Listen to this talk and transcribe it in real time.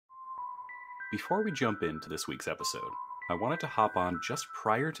Before we jump into this week's episode, I wanted to hop on just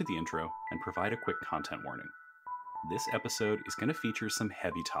prior to the intro and provide a quick content warning. This episode is going to feature some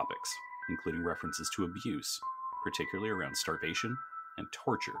heavy topics, including references to abuse, particularly around starvation and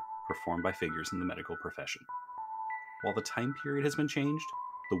torture performed by figures in the medical profession. While the time period has been changed,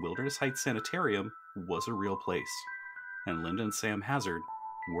 the Wilderness Heights Sanitarium was a real place, and Linda and Sam Hazard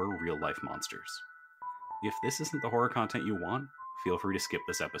were real-life monsters. If this isn't the horror content you want, feel free to skip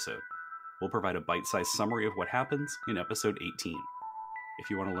this episode. We'll provide a bite-sized summary of what happens in episode 18.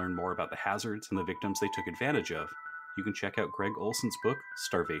 If you want to learn more about the Hazards and the victims they took advantage of, you can check out Greg Olson's book,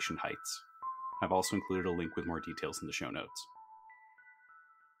 Starvation Heights. I've also included a link with more details in the show notes.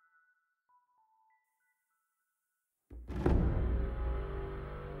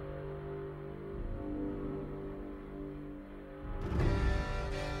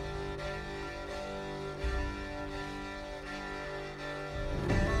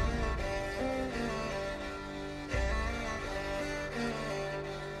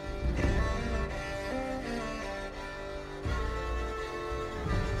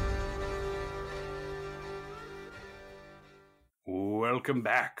 Welcome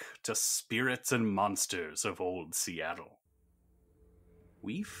back to Spirits and Monsters of Old Seattle.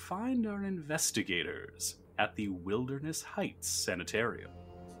 We find our investigators at the Wilderness Heights Sanitarium.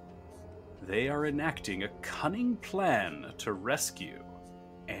 They are enacting a cunning plan to rescue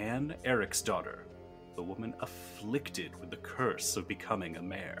Anne Eric's daughter, the woman afflicted with the curse of becoming a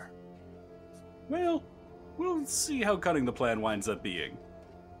mare. Well, we'll see how cunning the plan winds up being.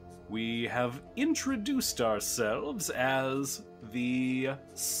 We have introduced ourselves as the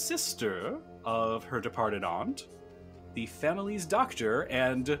sister of her departed aunt, the family's doctor,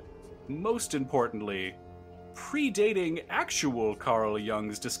 and, most importantly, predating actual Carl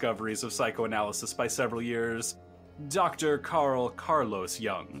Jung's discoveries of psychoanalysis by several years, Dr. Carl Carlos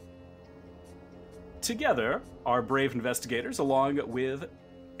Jung. Together, our brave investigators, along with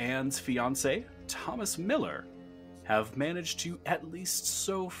Anne's fiancé, Thomas Miller, have managed to, at least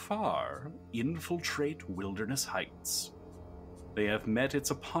so far, infiltrate Wilderness Heights. They have met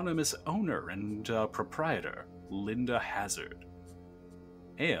its eponymous owner and proprietor, Linda Hazard.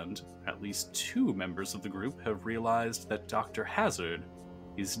 And at least two members of the group have realized that Dr. Hazard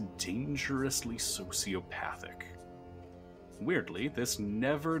is dangerously sociopathic. Weirdly, this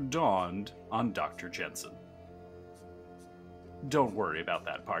never dawned on Dr. Jensen. Don't worry about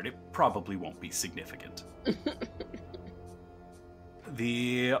that part. It probably won't be significant.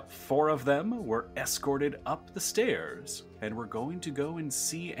 The four of them were escorted up the stairs and were going to go and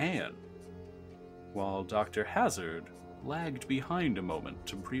see Anne, while Dr. Hazard lagged behind a moment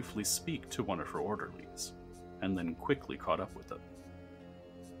to briefly speak to one of her orderlies, and then quickly caught up with them.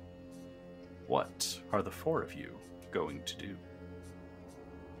 What are the four of you going to do?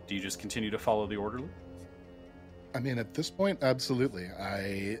 Do you just continue to follow the orderly? I mean, at this point, absolutely.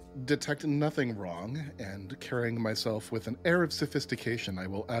 I detect nothing wrong, and carrying myself with an air of sophistication, I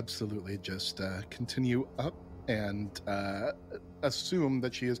will absolutely just continue up and assume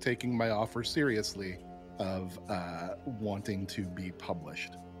that she is taking my offer seriously of wanting to be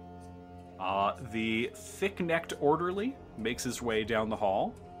published. The thick-necked orderly makes his way down the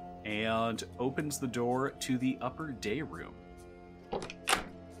hall and opens the door to the upper day room,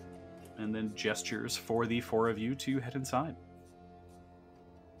 and then gestures for the four of you to head inside.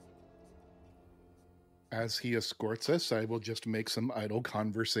 As he escorts us, I will just make some idle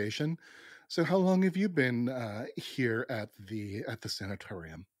conversation. So how long have you been here at the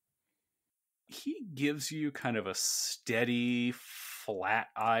sanitarium? He gives you kind of a steady,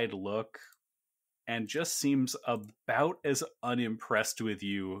 flat-eyed look and just seems about as unimpressed with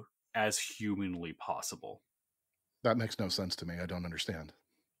you as humanly possible. That makes no sense to me. I don't understand.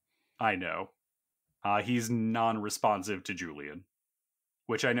 I know. He's non-responsive to Julian,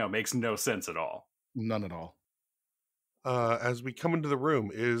 which I know makes no sense at all. None at all. As we come into the room,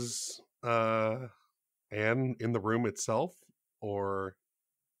 is Anne in the room itself, or?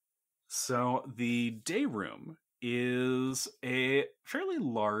 So the day room is a fairly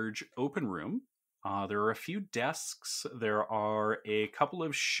large open room. There are a few desks. There are a couple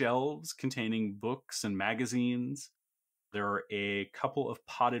of shelves containing books and magazines. There are a couple of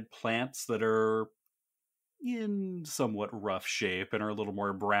potted plants that are in somewhat rough shape and are a little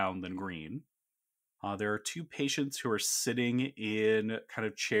more brown than green. There are two patients who are sitting in kind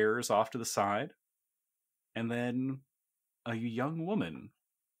of chairs off to the side. And then a young woman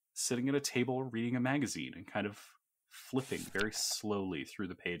sitting at a table reading a magazine and kind of flipping very slowly through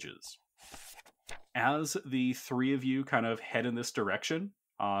the pages. As the three of you kind of head in this direction,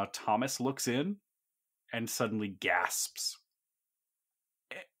 Thomas looks in and suddenly gasps.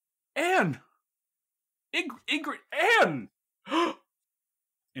 Anne! Ingrid, Anne!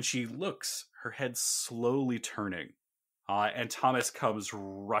 And she looks, her head slowly turning, and Thomas comes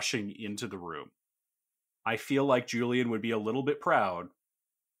rushing into the room. I feel like Julian would be a little bit proud.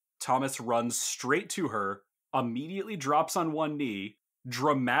 Thomas runs straight to her, immediately drops on one knee,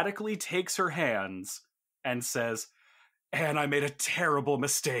 dramatically takes her hands, and says, Anne, I made a terrible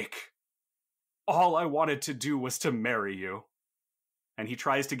mistake. All I wanted to do was to marry you. And he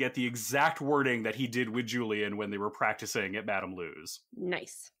tries to get the exact wording that he did with Julian when they were practicing at Madame Lou's.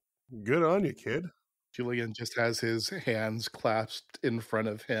 Nice. Good on you, kid. Julian just has his hands clasped in front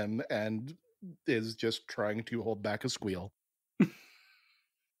of him and is just trying to hold back a squeal.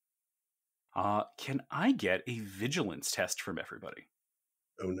 Can I get a vigilance test from everybody?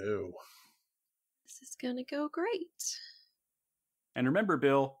 Oh no. This is gonna go great. And remember,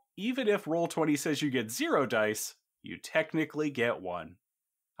 Bill, even if Roll20 says you get 0 dice, you technically get 1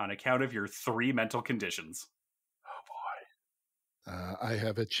 on account of your 3 mental conditions. Oh boy. I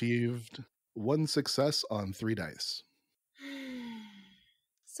have achieved 1 success on 3 dice.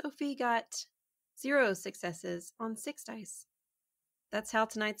 Sofie got 0 successes on 6 dice. That's how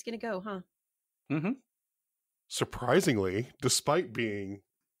tonight's gonna go, huh? Mm-hmm. Surprisingly, despite being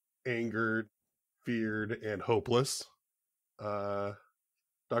angered, feared, and hopeless,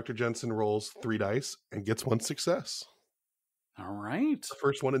 Dr. Jensen rolls 3 dice and gets 1 success. All right. The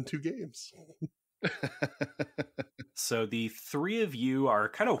first one in 2 games. So the 3 of you are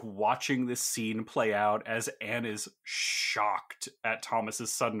kind of watching this scene play out as Anne is shocked at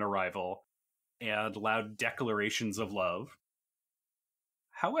Thomas's sudden arrival and loud declarations of love.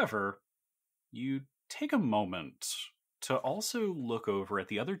 However, you take a moment to also look over at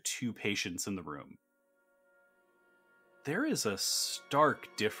the other 2 patients in the room. There is a stark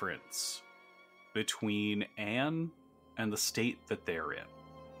difference between Anne and the state that they're in.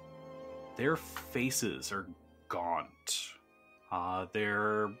 Their faces are gaunt.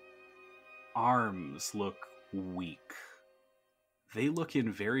 Their arms look weak. They look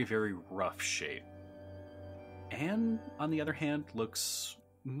in very, very rough shape. Anne, on the other hand, looks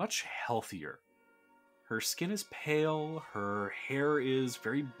much healthier. Her skin is pale, her hair is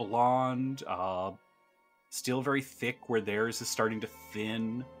very blonde, still very thick where theirs is starting to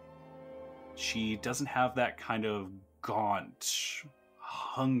thin. She doesn't have that kind of gaunt,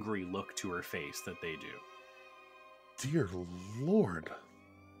 hungry look to her face that they do. Dear Lord.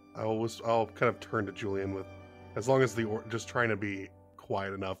 I'll kind of turn to Julian with, as long as just trying to be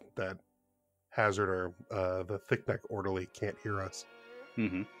quiet enough that Hazard or the thick-neck orderly can't hear us.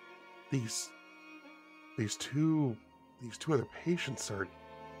 Mm-hmm. These two other patients are,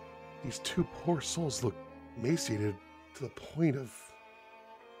 these 2 poor souls look emaciated to the point of,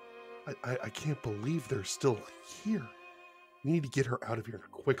 I can't believe they're still here. We need to get her out of here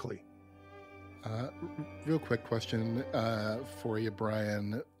quickly. Real quick question for you,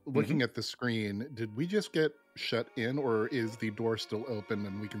 Brian. Looking at the screen, did we just get shut in, or is the door still open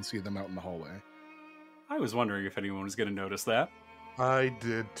and we can see them out in the hallway? I was wondering if anyone was going to notice that. I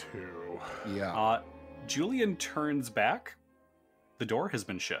did too. Yeah. Julian turns back. The door has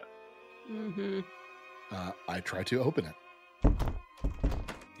been shut. Mm-hmm. I try to open it.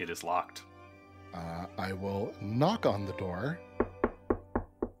 It is locked. I will knock on the door.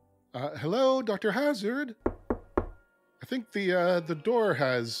 Hello, Dr. Hazard. I think the door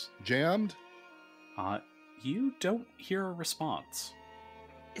has jammed. You don't hear a response.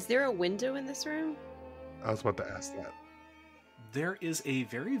 Is there a window in this room? I was about to ask that. There is a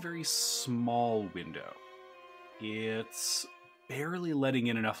very, very small window. It's barely letting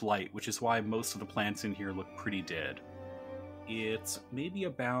in enough light, which is why most of the plants in here look pretty dead. It's maybe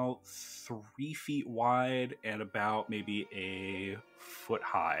about 3 feet wide and about maybe a foot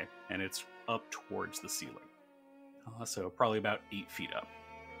high, and it's up towards the ceiling. So probably about 8 feet up.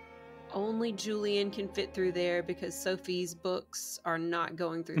 Only Julian can fit through there because Sofie's books are not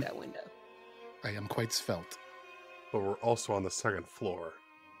going through that window. I am quite svelte. But we're also on the 2nd floor.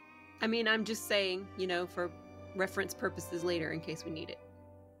 I mean, I'm just saying, for reference purposes later in case we need it.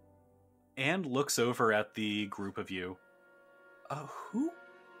 And looks over at the group of you. Who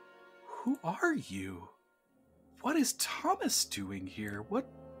are you? What is Thomas doing here? What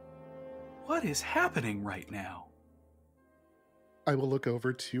is happening right now? I will look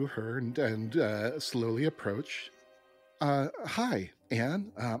over to her and slowly approach. Hi,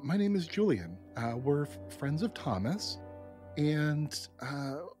 Anne. My name is Julian. We're friends of Thomas, and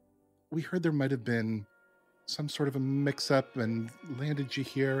we heard there might have been some sort of a mix-up and landed you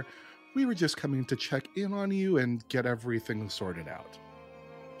here. We were just coming to check in on you and get everything sorted out.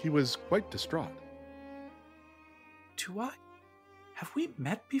 He was quite distraught. Have we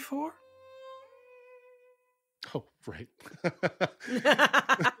met before? Oh, right.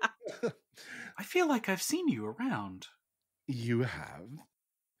 I feel like I've seen you around. You have.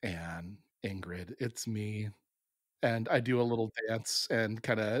 And Ingrid, it's me. And I do a little dance and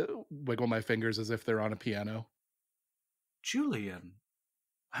kind of wiggle my fingers as if they're on a piano. Julian.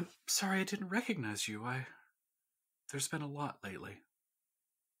 I'm sorry I didn't recognize you. There's been a lot lately.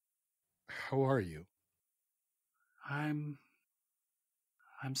 How are you? I'm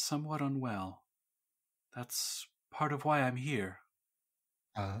somewhat unwell. That's part of why I'm here.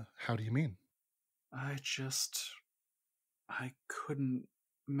 How do you mean? I couldn't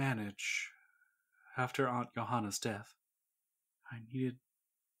manage after Aunt Johanna's death. I needed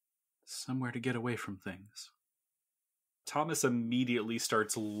somewhere to get away from things. Thomas immediately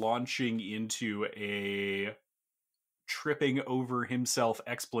starts launching into a tripping over himself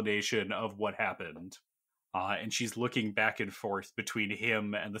explanation of what happened. And she's looking back and forth between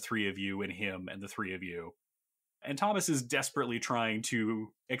him and the three of you and him and the three of you. And Thomas is desperately trying to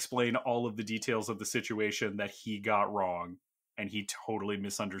explain all of the details of the situation that he got wrong and he totally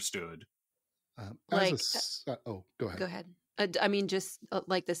misunderstood. Go ahead. Go ahead. I mean, just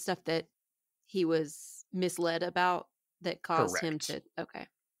like the stuff that he was misled about that caused him to... Okay.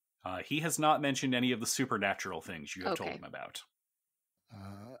 He has not mentioned any of the supernatural things you have told him about.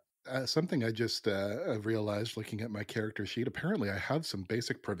 Something I just realized looking at my character sheet, apparently I have some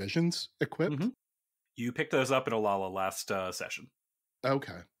basic provisions equipped. Mm-hmm. You picked those up in Olala last session.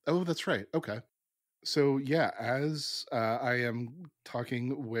 Okay. Oh, that's right. Okay. So yeah, as I am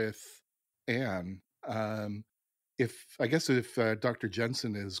talking with Anne, if Dr.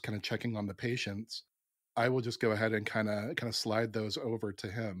 Jensen is kind of checking on the patients, I will just go ahead and kind of slide those over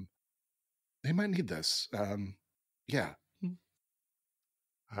to him. They might need this. Yeah.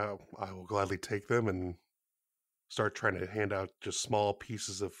 I will gladly take them and start trying to hand out just small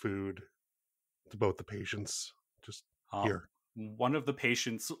pieces of food to both the patients. Just here. One of the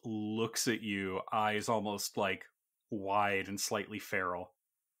patients looks at you, eyes almost like wide and slightly feral.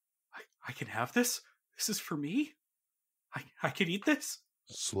 I can have this? This is for me? I can eat this?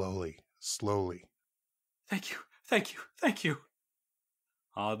 Slowly. Thank you.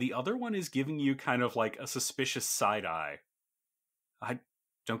 The other one is giving you kind of like a suspicious side eye. I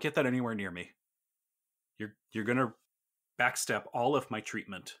don't get that anywhere near me. You're gonna backstep all of my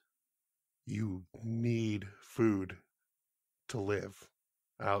treatment. You need food to live.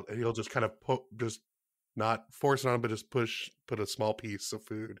 And he'll just kind of just not force it on, but just put a small piece of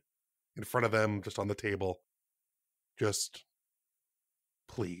food in front of them, just on the table. Just,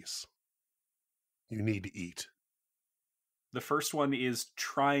 please. You need to eat. The first one is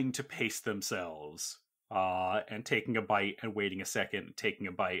trying to pace themselves, and taking a bite and waiting a second, taking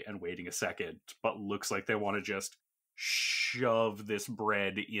a bite and waiting a second, but looks like they want to just shove this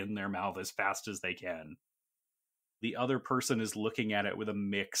bread in their mouth as fast as they can. The other person is looking at it with a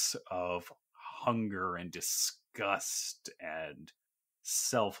mix of hunger and disgust and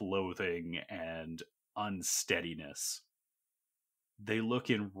self-loathing and unsteadiness. They look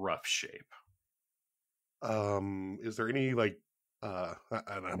in rough shape. Is there any I'm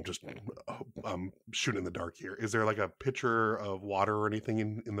shooting in the dark here. Is there like a pitcher of water or anything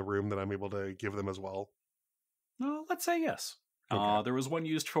in the room that I'm able to give them as well? Let's say yes. Okay. There was one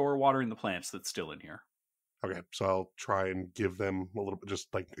used for watering the plants that's still in here. Okay, so I'll try and give them a little bit,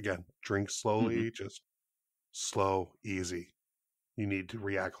 just like, again, drink slowly, just slow, easy. You need to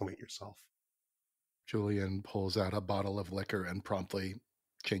reacclimate yourself. Julian pulls out a bottle of liquor and promptly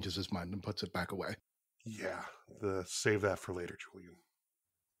changes his mind and puts it back away. Yeah, save that for later, Julian.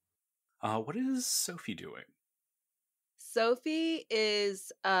 What is Sofie doing? Sofie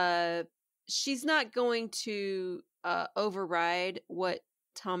is, she's not going to override what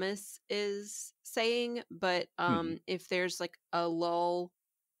Thomas is saying, but if there's like a lull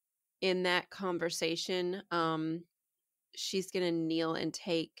in that conversation, she's gonna kneel and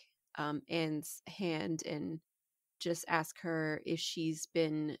take Anne's hand and just ask her if she's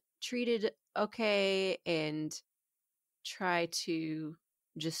been treated okay and try to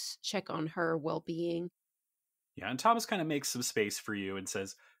just check on her well-being. Yeah, and Thomas kind of makes some space for you and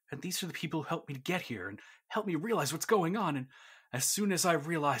says, and these are the people who helped me to get here and helped me realize what's going on. And as soon as I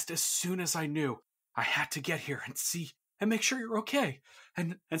knew, I had to get here and see and make sure you're okay.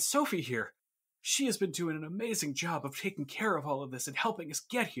 And Sofie here, she has been doing an amazing job of taking care of all of this and helping us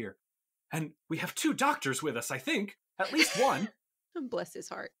get here. And we have 2 doctors with us, I think. At least one. Bless his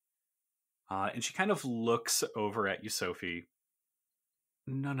heart. And she kind of looks over at you, Sofie.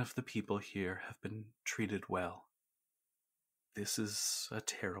 None of the people here have been treated well. This is a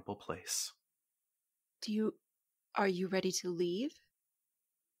terrible place. Are you ready to leave?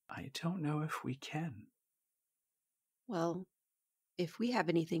 I don't know if we can. Well, if we have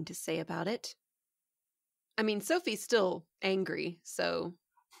anything to say about it. I mean, Sophie's still angry, so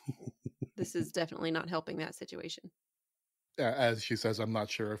this is definitely not helping that situation. As she says, I'm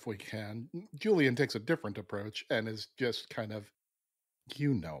not sure if we can. Julian takes a different approach and is just kind of,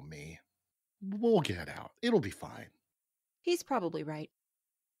 you know me. We'll get out. It'll be fine. He's probably right.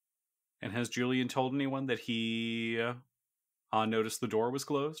 And has Julian told anyone that he noticed the door was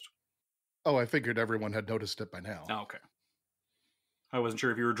closed? Oh, I figured everyone had noticed it by now. Oh, okay. I wasn't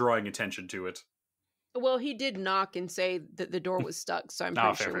sure if you were drawing attention to it. Well, he did knock and say that the door was stuck, so I'm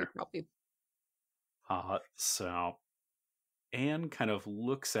pretty sure we probably... So Anne kind of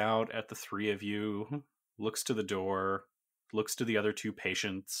looks out at the three of you, looks to the door, looks to the other two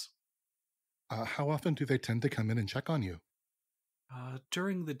patients. How often do they tend to come in and check on you?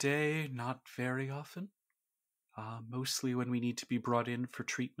 During the day, not very often. Mostly when we need to be brought in for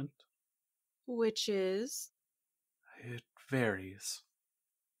treatment. Which is? It varies.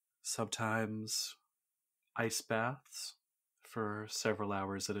 Sometimes ice baths for several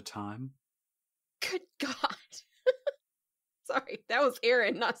hours at a time. Good God. Sorry, that was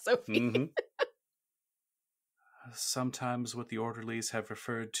Aaron, not Sophie. Mm-hmm. Sometimes what the orderlies have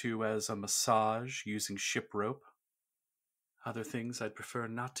referred to as a massage using ship rope. Other things I'd prefer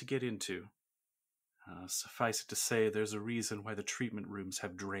not to get into. Suffice it to say, there's a reason why the treatment rooms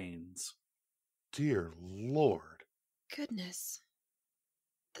have drains. Dear Lord. Goodness.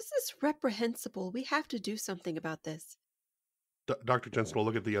 This is reprehensible. We have to do something about this. Dr. Jensen will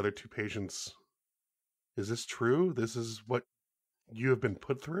look at the other two patients. Is this true? This is what you have been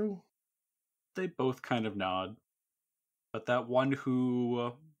put through? They both kind of nod. But that one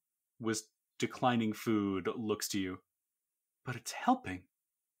who was declining food looks to you. But it's helping.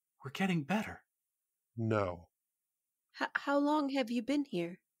 We're getting better. No. How long have you been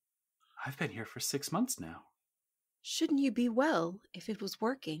here? I've been here for 6 months now. Shouldn't you be well if it was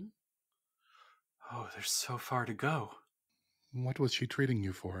working? Oh, there's so far to go. What was she treating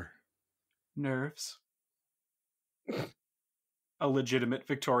you for? Nerves. A legitimate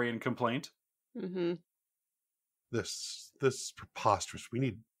Victorian complaint. Mm-hmm. This is preposterous. We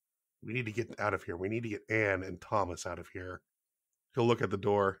need to get out of here. We need to get Anne and Thomas out of here. He'll look at the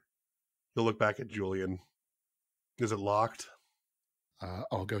door. He'll look back at Julian. Is it locked?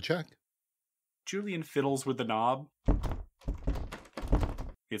 I'll go check. Julian fiddles with the knob.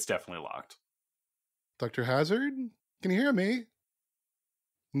 It's definitely locked. Dr. Hazard, can you hear me?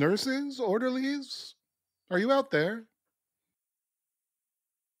 Nurses, orderlies, are you out there?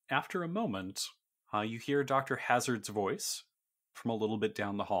 After a moment, you hear Dr. Hazard's voice from a little bit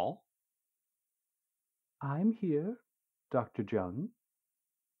down the hall. I'm here, Dr. Jung.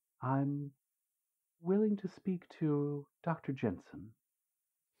 I'm willing to speak to Dr. Jensen.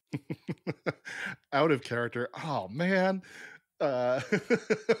 Out of character. Oh, man. I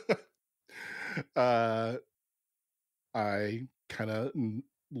kind of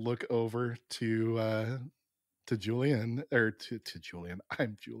look over to Julian, or to Julian.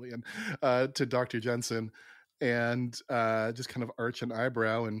 I'm Julian. To Dr. Jensen, and just kind of arch an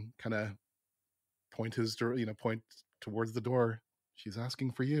eyebrow and kind of point towards the door. She's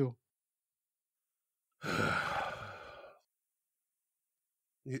asking for you.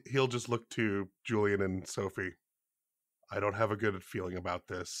 He'll just look to Julian and Sofie. I don't have a good feeling about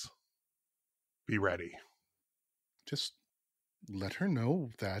this. Be ready. Just let her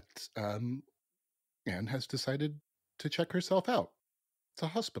know that Anne has decided to check herself out. It's a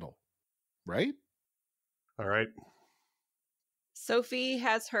hospital, right? All right. Sofie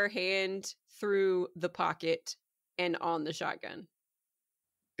has her hand through the pocket and on the shotgun.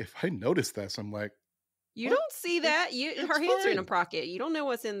 If I notice this, I'm like, you don't see that. Her hands are in a pocket. You don't know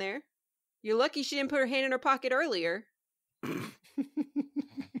what's in there. You're lucky she didn't put her hand in her pocket earlier.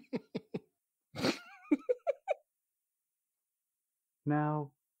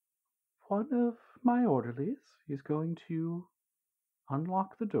 Now, one of my orderlies is going to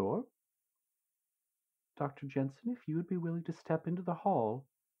unlock the door. Dr. Jensen, if you would be willing to step into the hall,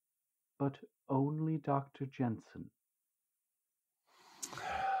 but only Dr. Jensen.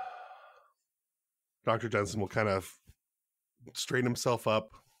 Dr. Jensen will kind of straighten himself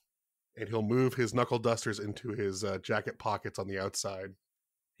up, and he'll move his knuckle dusters into his jacket pockets on the outside.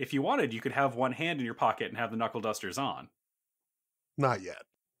 If you wanted, you could have one hand in your pocket and have the knuckle dusters on. Not yet.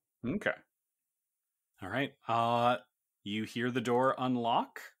 Okay. All right. You hear the door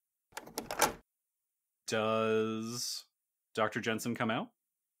unlock. Does Dr. Jensen come out?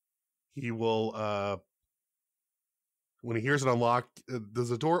 He will, when he hears it unlock, does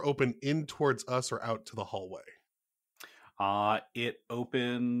the door open in towards us or out to the hallway? It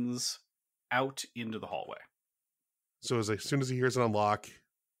opens out into the hallway. So as soon as he hears it unlock,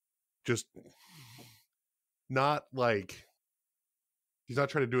 just not like he's not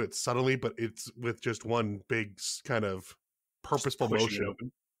trying to do it subtly, but it's with just one big kind of purposeful motion.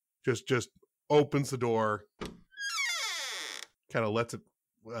 Open. Just opens the door, kind of lets it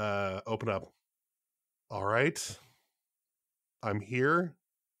open up. All right, I'm here.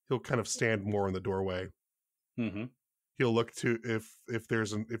 He'll kind of stand more in the doorway. Mm-hmm. He'll look to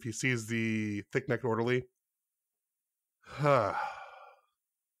if he sees the thick-necked orderly.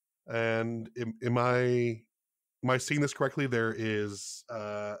 And am I seeing this correctly? There is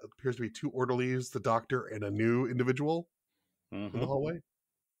appears to be 2 orderlies, the doctor, and a new individual in the hallway.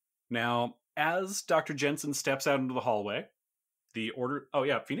 Now, as Dr. Jensen steps out into the hallway,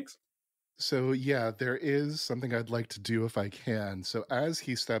 Phoenix? So, yeah, there is something I'd like to do if I can. So, as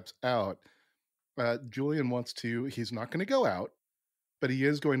he steps out, Julian he's not going to go out, but he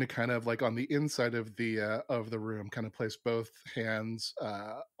is going to kind of like on the inside of the room, kind of place both hands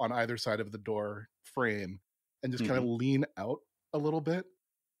on either side of the door frame and just kind of lean out a little bit.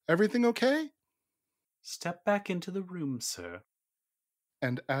 Everything okay? Step back into the room, sir.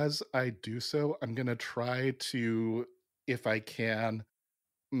 And as I do so, I'm going to try to, if I can,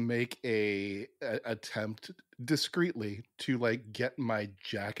 make a attempt discreetly to like get my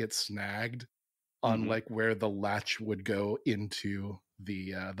jacket snagged on like where the latch would go into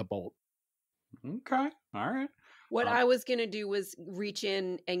the bolt. Okay. All right. What I was going to do was reach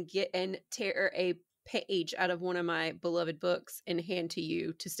in and tear a page out of one of my beloved books and hand to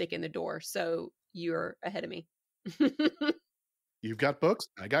you to stick in the door. So you're ahead of me. You've got books.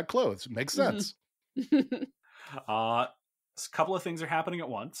 I got clothes. Makes sense. A couple of things are happening at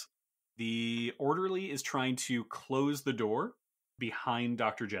once. The orderly is trying to close the door behind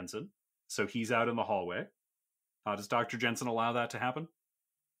Dr. Jensen. So he's out in the hallway. Does Dr. Jensen allow that to happen?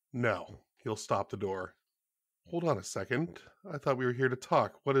 No, he'll stop the door. Hold on a second. I thought we were here to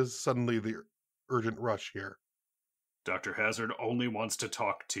talk. What is suddenly the urgent rush here? Dr. Hazard only wants to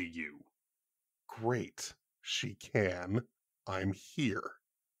talk to you. Great. She can. I'm here.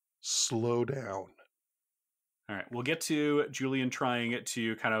 Slow down. All right, we'll get to Julian trying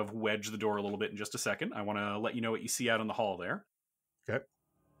to kind of wedge the door a little bit in just a second. I want to let you know what you see out in the hall there. Okay.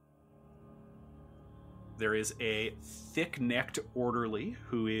 There is a thick-necked orderly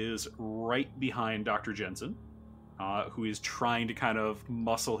who is right behind Dr. Jensen, who is trying to kind of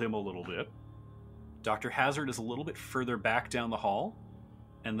muscle him a little bit. Dr. Hazard is a little bit further back down the hall,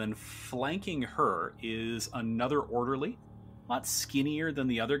 and then flanking her is another orderly, a lot skinnier than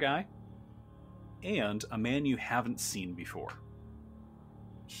the other guy, and a man you haven't seen before.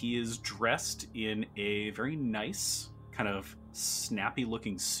 He is dressed in a very nice, kind of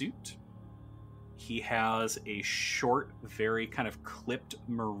snappy-looking suit. He has a short, very kind of clipped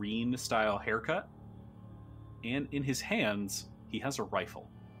marine-style haircut, and in his hands, he has a rifle.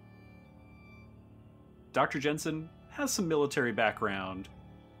 Dr. Jensen has some military background.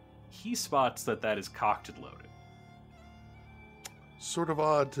 He spots that is cocked and loaded. Sort of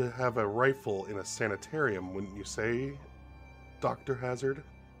odd to have a rifle in a sanitarium, wouldn't you say, Dr. Hazard?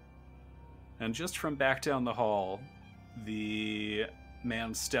 And just from back down the hall, the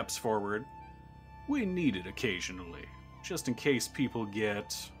man steps forward. We need it occasionally, just in case people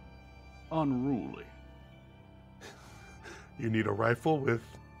get unruly. You need a rifle with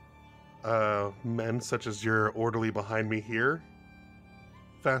men such as your orderly behind me here?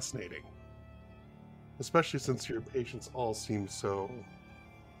 Fascinating. Especially since your patients all seem so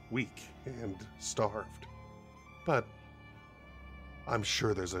weak and starved. But I'm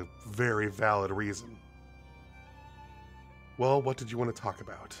sure there's a very valid reason. Well, what did you want to talk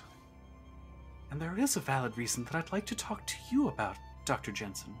about? And there is a valid reason that I'd like to talk to you about, Dr.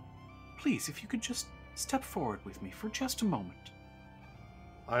 Jensen. Please, if you could just step forward with me for just a moment.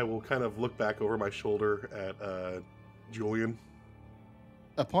 I will kind of look back over my shoulder at Julian.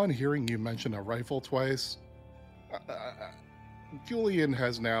 Upon hearing you mention a rifle twice, Julian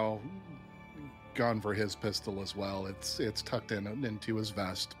has now gone for his pistol as well. It's tucked into his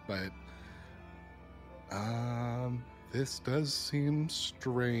vest, but this does seem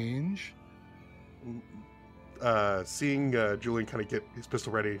strange. Seeing Julian kind of get his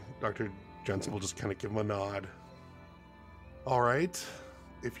pistol ready, Dr. Jensen will just kind of give him a nod. All right,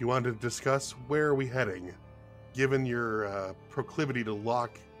 if you want to discuss, where are we heading? Given your proclivity to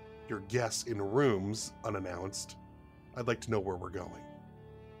lock your guests in rooms unannounced, I'd like to know where we're going.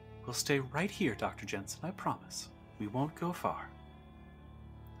 We'll stay right here, Dr. Jensen, I promise. We won't go far.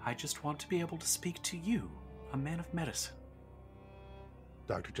 I just want to be able to speak to you, a man of medicine.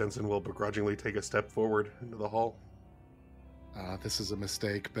 Dr. Jensen will begrudgingly take a step forward into the hall. This is a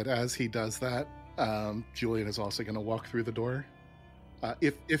mistake, but as he does that, Julian is also going to walk through the door,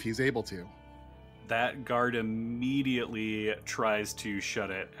 if he's able to. That guard immediately tries to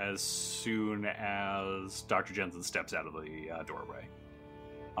shut it as soon as Dr. Jensen steps out of the doorway.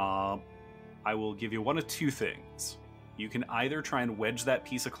 I will give you one of two things. You can either try and wedge that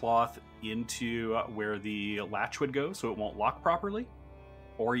piece of cloth into where the latch would go so it won't lock properly,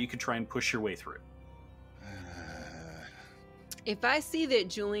 or you could try and push your way through. If I see that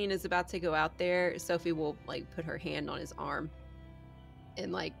Julian is about to go out there, Sofie will put her hand on his arm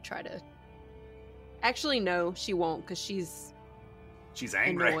and try to. Actually, no, she won't, because she's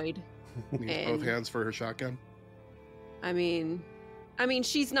angry. Annoyed. Needs both hands for her shotgun. I mean,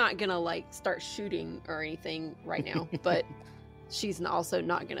 she's not gonna start shooting or anything right now, but she's also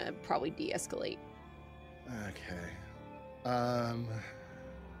not gonna probably de-escalate. Okay.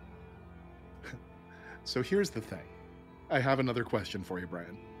 So here's the thing. I have another question for you,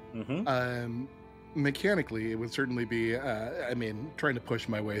 Brian. Mm-hmm. Mechanically, it would certainly be, trying to push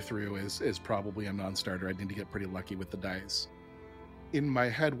my way through is probably a non-starter. I need to get pretty lucky with the dice. In my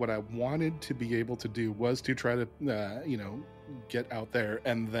head, what I wanted to be able to do was to try to, get out there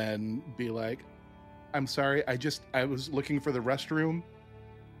and then be like, I'm sorry, I was looking for the restroom,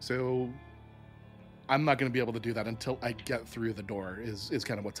 so I'm not going to be able to do that until I get through the door, is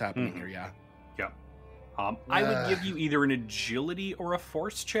kind of what's happening here, yeah? Yeah. I would give you either an agility or a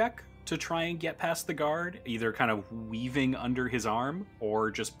force check to try and get past the guard, either kind of weaving under his arm or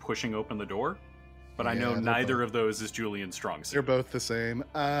just pushing open the door. But I know neither of those is Julian's strong suit. They're both the same.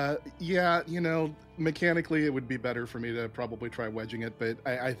 Mechanically it would be better for me to probably try wedging it, but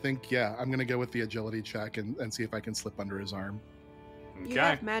I think, I'm going to go with the agility check and see if I can slip under his arm. Okay. You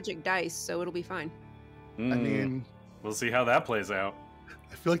have magic dice, so it'll be fine. I mean... We'll see how that plays out.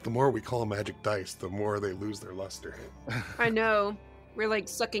 I feel like the more we call them magic dice, the more they lose their luster. I know. We're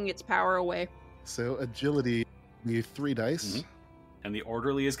sucking its power away. So agility, you 3 dice. Mm-hmm. And the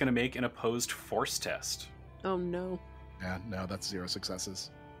orderly is going to make an opposed force test. Oh, no. Yeah, no, that's 0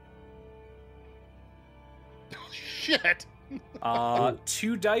 successes. Oh, shit!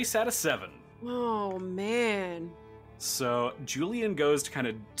 2 dice out of 7. Oh, man. So Julian goes to kind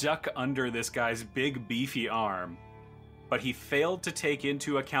of duck under this guy's big, beefy arm, but he failed to take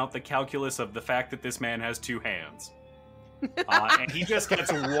into account the calculus of the fact that this man has 2 hands. And he just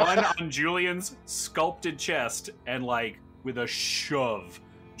gets one on Julian's sculpted chest, and with a shove,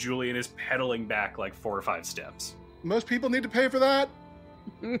 Julian is pedaling back 4 or 5 steps. Most people need to pay for that.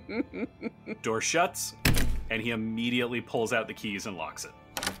 Door shuts, and he immediately pulls out the keys and locks it.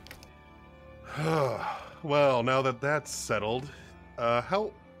 Well, now that that's settled, I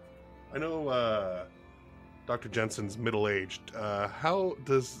know Dr. Jensen's middle-aged. How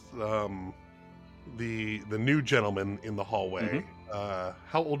does the new gentleman in the hallway,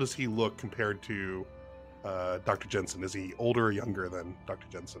 how old does he look compared to Dr. Jensen? Is he older or younger than Dr.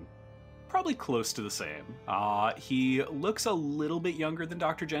 Jensen? Probably close to the same. He looks a little bit younger than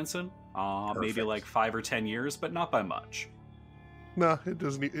Dr. Jensen. Maybe 5 or 10 years, but not by much. No, it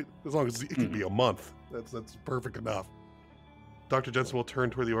doesn't. As long as it can be a month, that's perfect enough. Dr. Jensen will turn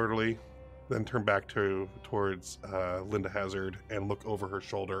toward the orderly, then turn back towards Linda Hazard and look over her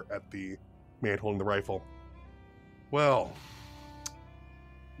shoulder at the man holding the rifle. Well,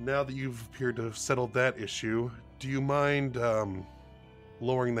 now that you've appeared to have settled that issue, do you mind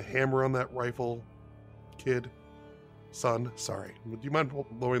lowering the hammer on that rifle, son? Sorry. Do you mind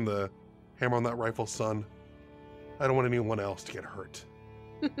lowering the hammer on that rifle, son? I don't want anyone else to get hurt.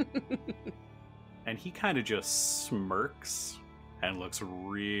 And he kind of just smirks and looks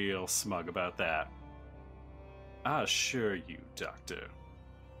real smug about that. I assure you, Doctor,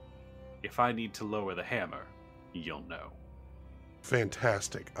 if I need to lower the hammer, you'll know.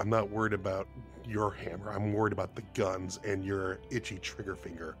 Fantastic. I'm not worried about your hammer. I'm worried about the guns and your itchy trigger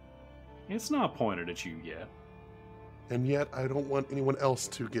finger. It's not pointed at you yet. And yet, I don't want anyone else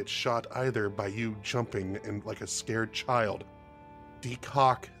to get shot either by you jumping and like a scared child.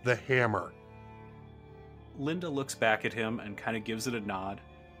 Decock the hammer. Linda looks back at him and kind of gives it a nod.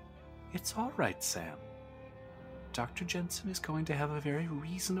 It's all right, Sam. Dr. Jensen is going to have a very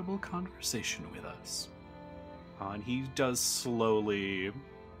reasonable conversation with us. And he does slowly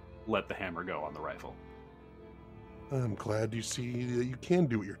let the hammer go on the rifle. I'm glad you see that you can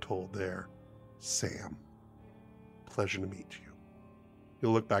do what you're told there, Sam. Pleasure to meet you.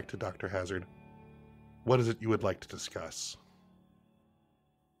 You'll look back to Dr. Hazard. What is it you would like to discuss?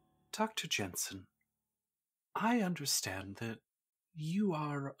 Dr. Jensen, I understand that you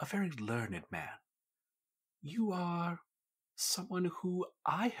are a very learned man. You are someone who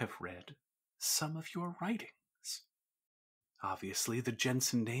I have read some of your writings. Obviously, the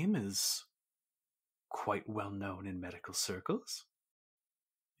Jensen name is quite well known in medical circles.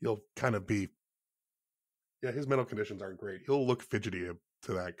 He'll kind of be... Yeah, his mental conditions aren't great. He'll look fidgety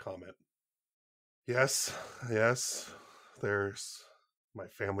to that comment. Yes, my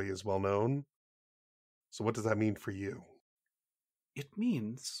family is well known. So what does that mean for you? It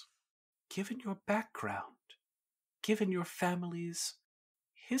means, given your background, given your family's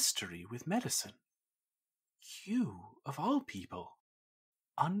history with medicine, you, of all people,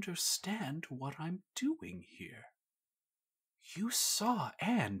 understand what I'm doing here. You saw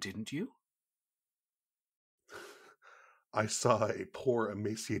Anne, didn't you? I saw a poor,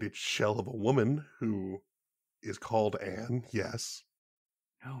 emaciated shell of a woman who is called Anne, yes.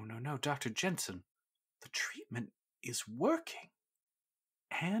 No, Dr. Jensen. The treatment is working.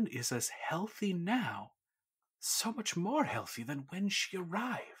 Anne is as healthy now, so much more healthy than when she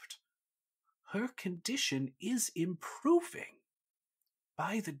arrived. Her condition is improving.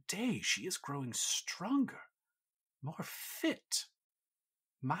 By the day, she is growing stronger, more fit.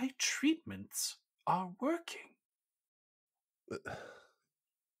 My treatments are working.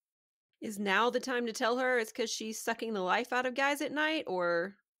 Is now the time to tell her it's because she's sucking the life out of guys at night,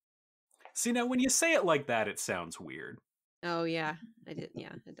 or... See, now, when you say it like that, it sounds weird. Oh, yeah. I did.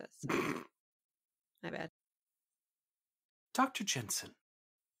 Yeah, it does. My bad. Dr. Jensen,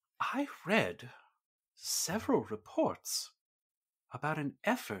 I read several reports about an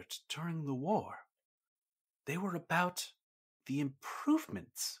effort during the war. They were about the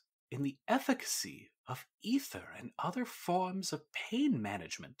improvements in the efficacy of ether and other forms of pain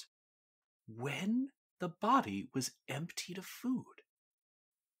management when the body was emptied of food.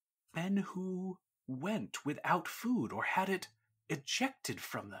 Men who went without food or had it ejected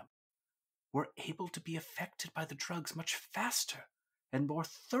from them were able to be affected by the drugs much faster and more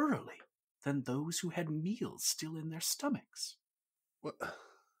thoroughly than those who had meals still in their stomachs. What?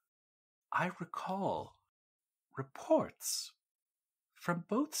 I recall reports from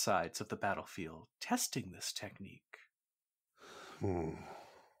both sides of the battlefield testing this technique.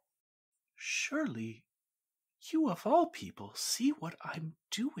 Surely, you of all people see what I'm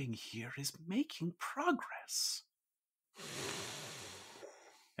doing here is making progress.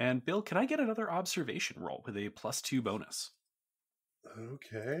 And Bill, can I get another observation roll with a +2 bonus?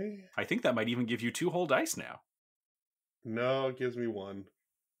 Okay. I think that might even give you 2 whole dice now. No, it gives me 1.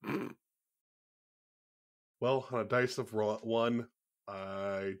 Well, on a dice of 1,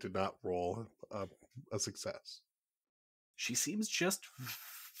 I did not roll a success. She seems just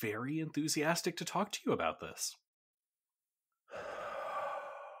very enthusiastic to talk to you about this.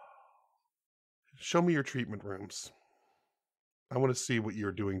 Show me your treatment rooms. I want to see what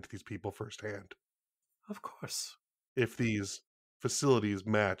you're doing to these people firsthand. Of course. If these facilities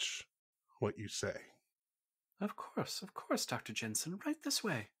match what you say. Of course, Dr. Jensen. Right this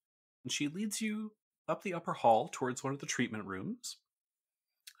way. And she leads you up the upper hall towards one of the treatment rooms.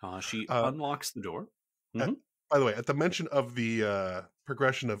 She unlocks the door. Mm-hmm. By the way, at the mention of the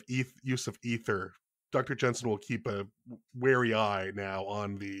progression of use of ether, Dr. Jensen will keep a wary eye now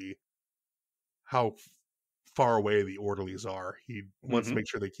on how far away the orderlies are. He wants to make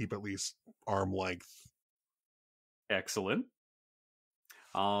sure they keep at least arm length. Excellent.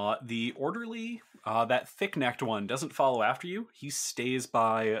 The orderly, that thick-necked one, doesn't follow after you. He stays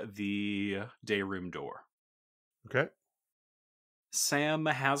by the day room door. Okay. Sam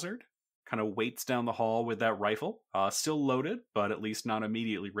Hazard kind of waits down the hall with that rifle, still loaded, but at least not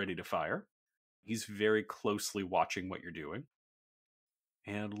immediately ready to fire. He's very closely watching what you're doing.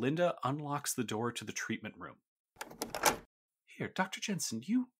 And Linda unlocks the door to the treatment room. Here, Dr. Jensen,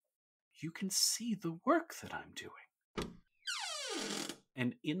 you can see the work that I'm doing.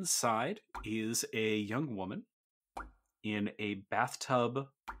 And inside is a young woman in a bathtub.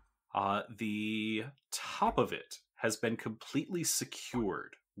 The top of it has been completely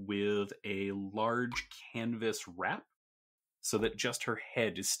secured with a large canvas wrap so that just her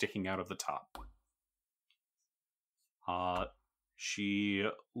head is sticking out of the top. She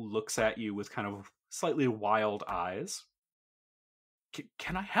looks at you with kind of slightly wild eyes.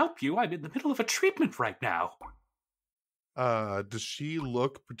 Can I help you? I'm in the middle of a treatment right now. Does she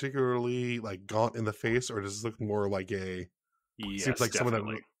look particularly like gaunt in the face, or does it look more like a... Yes, seems like definitely.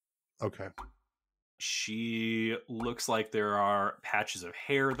 Someone that... Okay. She looks like there are patches of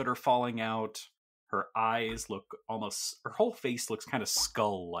hair that are falling out. Her eyes look almost... Her whole face looks kind of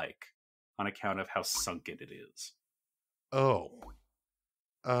skull-like on account of how sunken it is. Oh.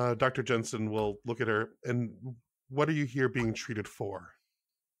 Dr. Jensen will look at her. And what are you here being treated for?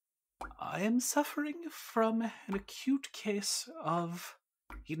 I am suffering from an acute case of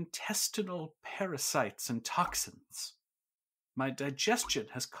intestinal parasites and toxins. My digestion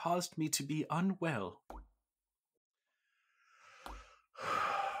has caused me to be unwell.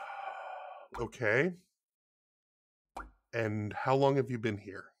 Okay. And how long have you been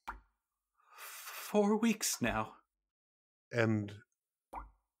here? 4 weeks now. And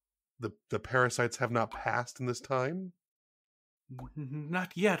the parasites have not passed in this time?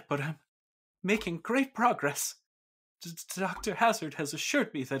 Not yet, but I'm making great progress. Dr. Hazard has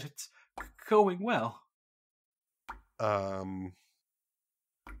assured me that it's going well.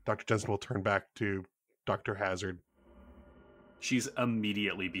 Dr. Jensen will turn back to Dr. Hazard. She's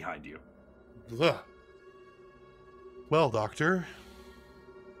immediately behind you. Ugh. Well, Doctor,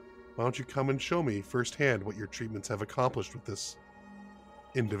 why don't you come and show me firsthand what your treatments have accomplished with this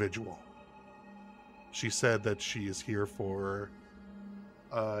individual? She said that she is here for,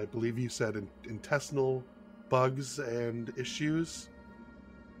 I believe you said intestinal bugs and issues.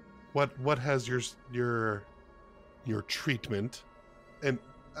 What has your treatment? And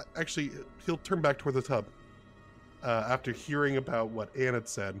actually, he'll turn back toward the tub. After hearing about what Anne had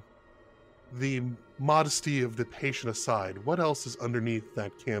said, the modesty of the patient aside, what else is underneath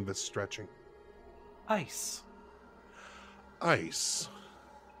that canvas stretching? Ice. Ice.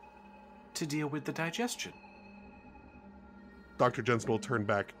 To deal with the digestion. Dr. Jensen will turn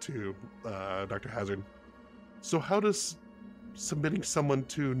back to Dr. Hazard. So how does submitting someone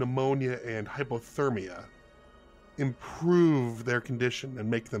to pneumonia and hypothermia improve their condition and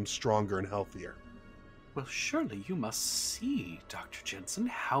make them stronger and healthier? Well, surely you must see, Dr. Jensen,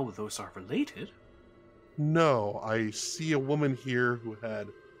 how those are related. No, I see a woman here who had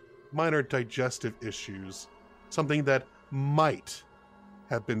minor digestive issues, something that might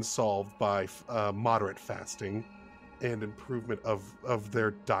have been solved by moderate fasting and improvement of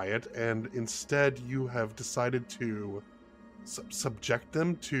their diet, and instead you have decided to subject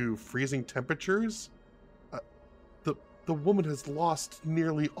them to freezing temperatures? The woman has lost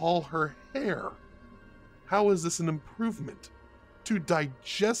nearly all her hair. How is this an improvement to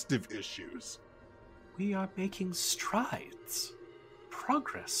digestive issues? We are making strides.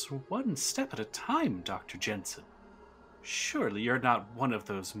 Progress one step at a time, Dr. Jensen. Surely you're not one of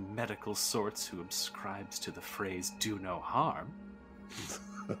those medical sorts who ascribes to the phrase, do no harm.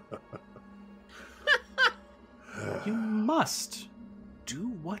 You must do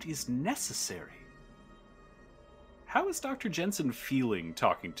what is necessary. How is Dr. Jensen feeling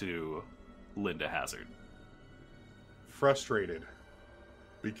talking to Linda Hazard? Frustrated.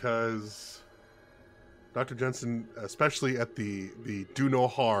 Because Dr. Jensen, especially at the do no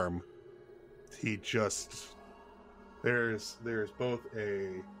harm, he just... There's both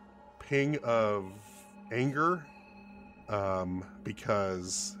a ping of anger,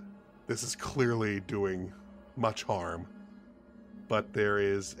 because this is clearly doing much harm, but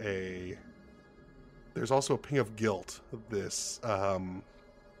there's also a ping of guilt. This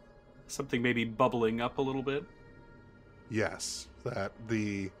Something maybe bubbling up a little bit? Yes, that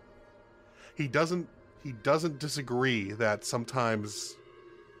he doesn't disagree that sometimes,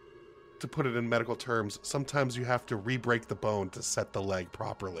 to put it in medical terms, sometimes you have to re-break the bone to set the leg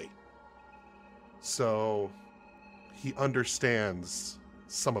properly. So he understands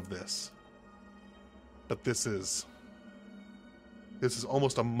some of this. But this is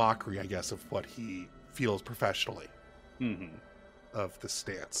almost a mockery, I guess, of what he feels professionally of the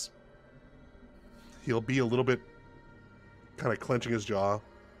stance. He'll be a little bit kind of clenching his jaw.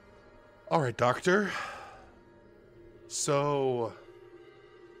 All right, doctor. So...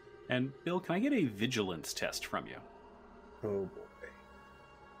 And Bill, can I get a vigilance test from you? Oh boy.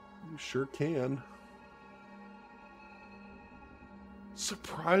 You sure can.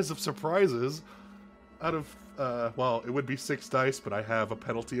 Surprise of surprises. Out of, well, it would be 6 dice, but I have a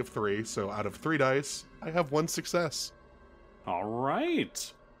penalty of 3, so out of 3 dice, I have 1 success. All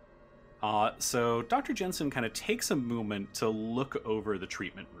right. So Dr. Jensen kind of takes a moment to look over the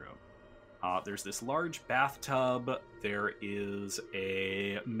treatment room. There's this large bathtub. There is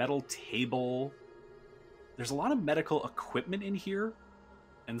a metal table. There's a lot of medical equipment in here,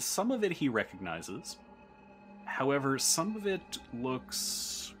 and some of it he recognizes. However, some of it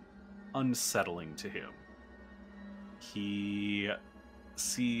looks unsettling to him. He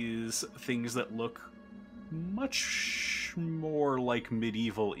sees things that look much more like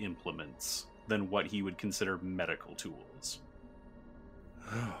medieval implements than what he would consider medical tools.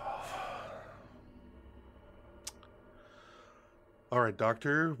 All right,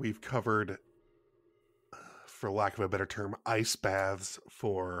 doctor, we've covered, for lack of a better term, ice baths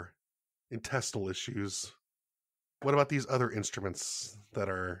for intestinal issues. What about these other instruments that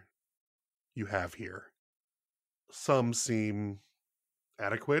you have here? Some seem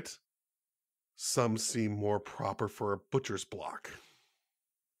adequate. Some seem more proper for a butcher's block.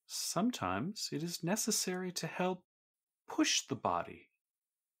 Sometimes it is necessary to help push the body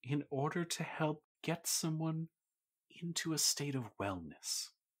in order to help get someone into a state of wellness.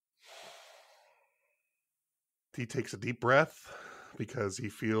 He takes a deep breath because he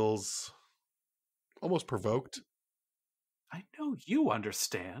feels almost provoked. I know you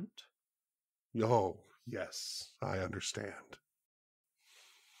understand. Oh, yes, I understand.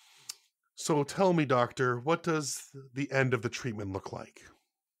 So tell me, doctor, what does the end of the treatment look like?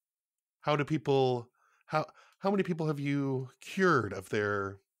 How many people have you cured of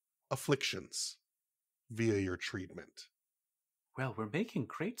their afflictions via your treatment? Well, we're making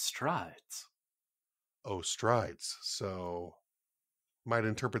great strides. Oh, strides. So might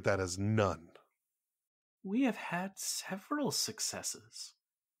interpret that as none. We have had several successes.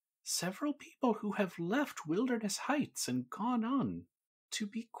 Several people who have left Wilderness Heights and gone on to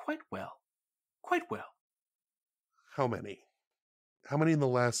be quite well. Quite well. How many? How many in the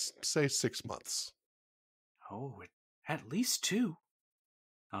last, say, 6 months? Oh, at least 2.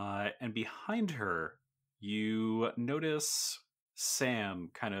 And behind her, you notice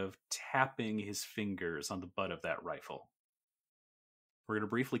Sam kind of tapping his fingers on the butt of that rifle. We're going to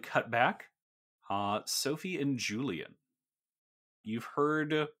briefly cut back. Sofie and Julian. You've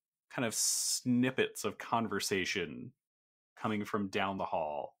heard kind of snippets of conversation coming from down the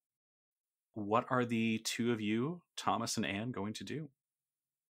hall. What are the two of you, Thomas and Anne, going to do?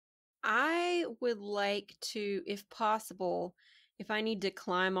 I would like to, if possible, if I need to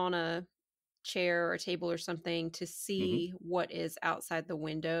climb on a chair or a table or something to see what is outside the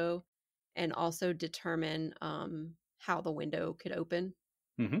window and also determine how the window could open.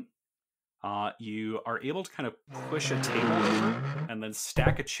 You are able to kind of push a table over and then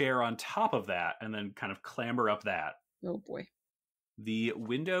stack a chair on top of that and then kind of clamber up that. Oh boy. The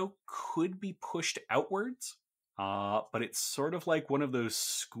window could be pushed outwards, but it's sort of like one of those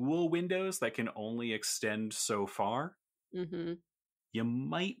school windows that can only extend so far. Mm-hmm. You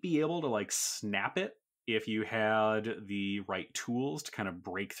might be able to like snap it if you had the right tools to kind of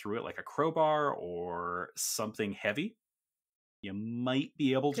break through it, like a crowbar or something heavy. You might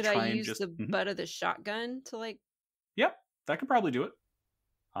be able to try and just... Could I use the butt of the shotgun to like... Yep, that could probably do it.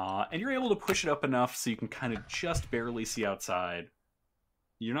 And you're able to push it up enough so you can kind of just barely see outside.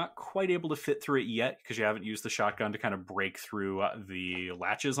 You're not quite able to fit through it yet because you haven't used the shotgun to kind of break through the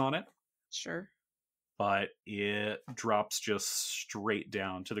latches on it. Sure. But it drops just straight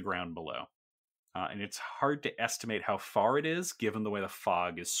down to the ground below. And it's hard to estimate how far it is given the way the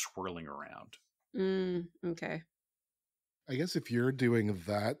fog is swirling around. Okay. I guess if you're doing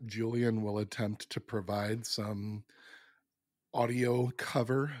that, Julian will attempt to provide some audio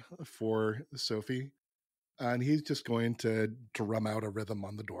cover for Sofie. And he's just going to drum out a rhythm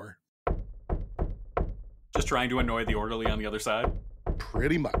on the door. Just trying to annoy the orderly on the other side?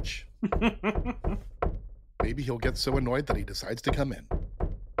 Pretty much. Maybe he'll get so annoyed that he decides to come in.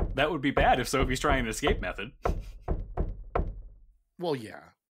 That would be bad if Sophie's trying an escape method. Well, yeah.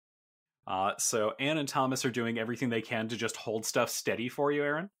 So Anne and Thomas are doing everything they can to just hold stuff steady for you,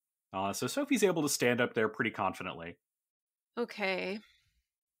 Aaron. So Sophie's able to stand up there pretty confidently. Okay.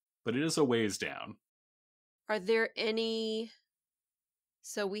 But it is a ways down. Are there any...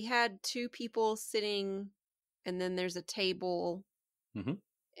 So we had 2 people sitting, and then there's a table,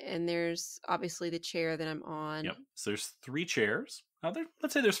 and there's obviously the chair that I'm on. Yep. So there's 3 chairs.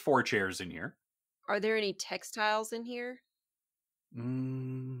 Let's say there's 4 chairs in here. Are there any textiles in here?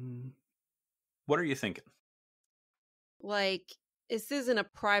 What are you thinking? Like, this isn't a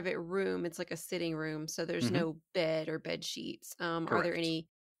private room. It's like a sitting room, so there's no bed or bed sheets. Are there any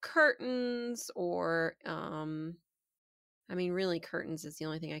curtains or... I mean, really, curtains is the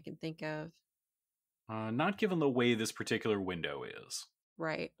only thing I can think of. Not given the way this particular window is.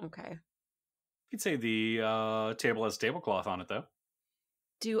 Right, okay. You'd say the table has a tablecloth on it, though.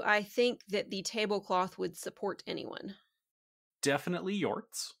 Do I think that the tablecloth would support anyone? Definitely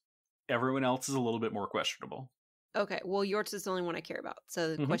Yort's. Everyone else is a little bit more questionable. Okay, well, Yort's is the only one I care about,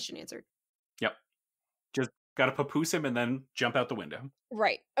 so the question answered. Yep. Just gotta papoose him and then jump out the window.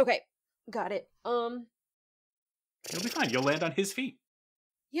 Right, okay. Got it. You'll be fine. You'll land on his feet.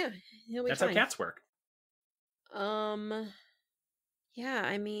 Yeah, he'll be That's fine. how cats work. Yeah,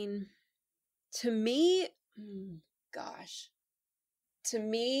 I mean, to me, to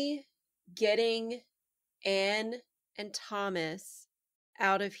me, getting Anne and Thomas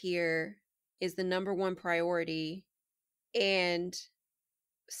out of here is the number one priority, and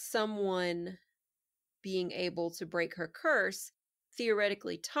someone being able to break her curse,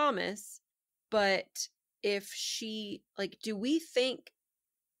 theoretically Thomas, but if she, like, do we think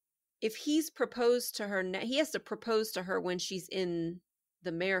if he's proposed to her, he has to propose to her when she's in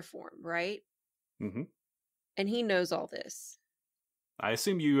the mare form, right? Mm-hmm. And he knows all this. I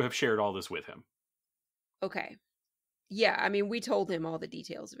assume you have shared all this with him. Okay. Yeah, I mean, we told him all the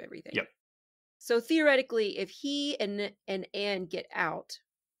details of everything. Yep. So theoretically, if he and Anne get out,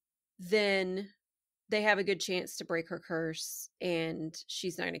 then they have a good chance to break her curse, and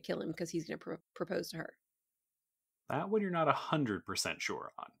she's not going to kill him because he's going to propose to her. That one you're not 100%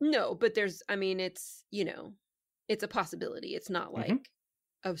 sure on. No, but there's, I mean, it's, you know, it's a possibility. It's not like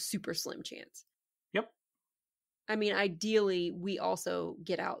a super slim chance. Yep. I mean, ideally, we also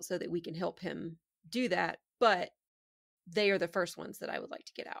get out so that we can help him do that, but they are the first ones that I would like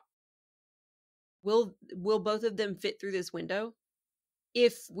to get out. Will both of them fit through this window?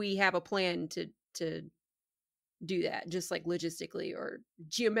 If we have a plan to do that, just like logistically or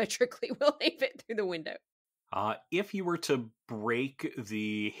geometrically, will they fit through the window? If you were to break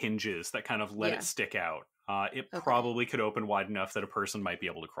the hinges that kind of let it stick out, it probably could open wide enough that a person might be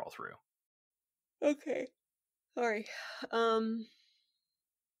able to crawl through. Okay. Sorry. I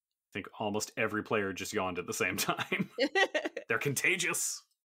think almost every player just yawned at the same time. They're contagious.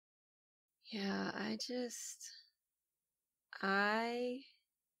 Yeah, I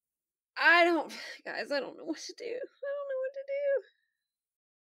don't, guys, I don't know what to do.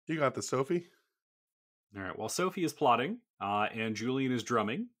 You got the Sofie? All right, while Sofie is plotting and Julian is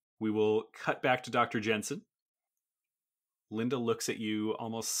drumming, we will cut back to Dr. Jensen. Linda looks at you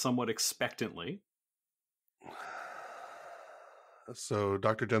almost somewhat expectantly. So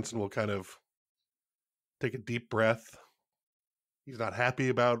Dr. Jensen will kind of take a deep breath. He's not happy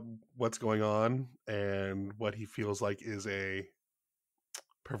about what's going on, and what he feels like is a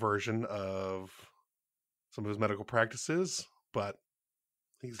perversion of some of his medical practices, but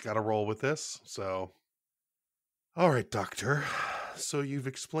he's got to roll with this. So, all right, doctor. So you've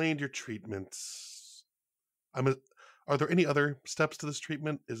explained your treatments. Are there any other steps to this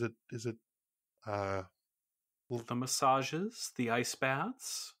treatment? Is it the massages, the ice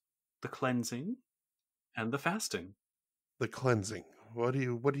baths, the cleansing, and the fasting. The cleansing. What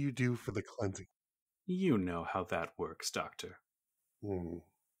do you do for the cleansing? You know how that works, Doctor.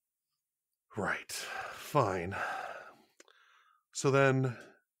 Right. Fine. So then,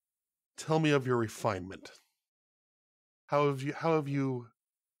 tell me of your refinement. How have you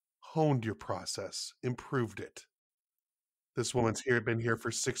honed your process, improved it? This woman's been here for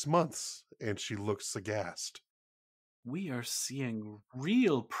 6 months, and she looks aghast. We are seeing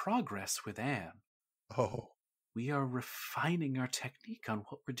real progress with Anne. Oh. We are refining our technique on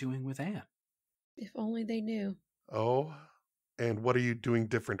what we're doing with Anne. If only they knew. Oh? And what are you doing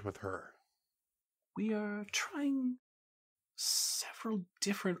different with her? We are trying several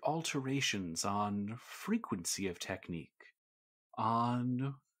different alterations on frequency of technique,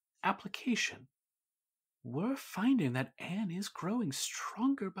 on application. We're finding that Anne is growing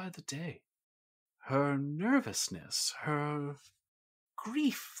stronger by the day. Her nervousness, her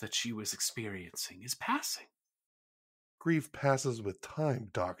grief that she was experiencing is passing. Grief passes with time,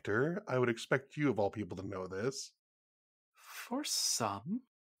 Doctor. I would expect you of all people to know this. For some,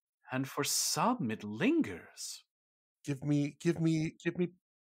 and for some it lingers. Give me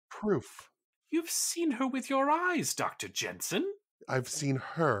proof. You've seen her with your eyes, Dr. Jensen. I've seen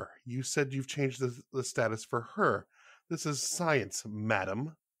her. You said you've changed the status for her. This is science,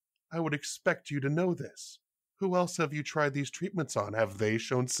 madam. I would expect you to know this. Who else have you tried these treatments on? Have they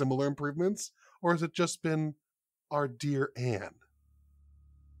shown similar improvements? Or has it just been our dear Anne?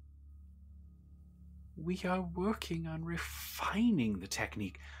 We are working on refining the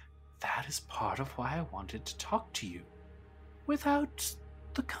technique. That is part of why I wanted to talk to you. Without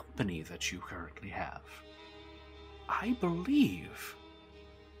the company that you currently have. I believe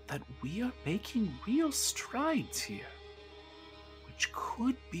that we are making real strides here, which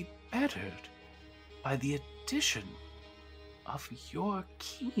could be bettered by the addition of your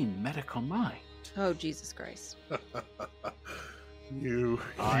keen medical mind. Oh, Jesus Christ.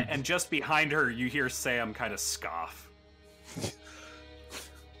 And just behind her, you hear Sam kind of scoff.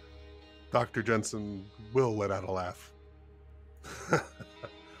 Dr. Jensen will let out a laugh.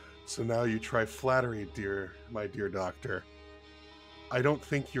 So now you try flattery, my dear doctor. I don't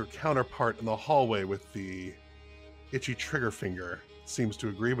think your counterpart in the hallway with the itchy trigger finger seems to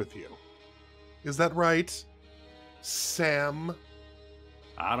agree with you. Is that right, Sam?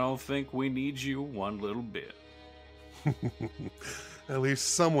 I don't think we need you one little bit. At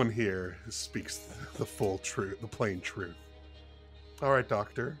least someone here speaks the full truth, the plain truth. All right,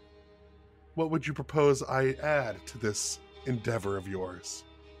 doctor. What would you propose I add to this endeavor of yours?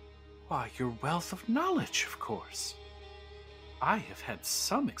 Why, your wealth of knowledge, of course. I have had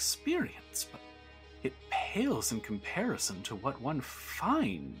some experience, but it pales in comparison to what one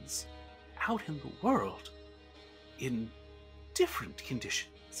finds out in the world in different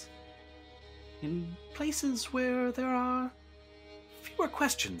conditions. In places where there are fewer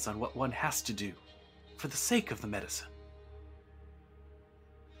questions on what one has to do for the sake of the medicine.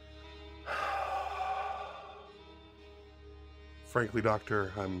 Frankly,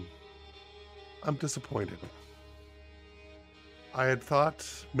 Doctor, I'm disappointed. I had thought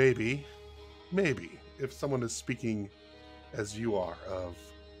maybe, if someone is speaking as you are, of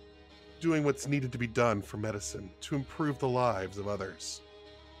doing what's needed to be done for medicine to improve the lives of others.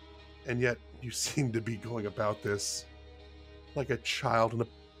 And yet, you seem to be going about this like a child in a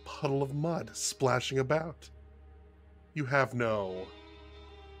puddle of mud, splashing about. You have no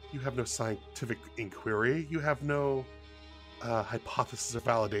scientific inquiry. You have no hypothesis or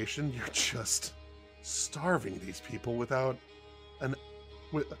validation. You're just starving these people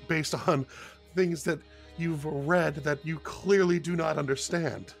based on things that you've read that you clearly do not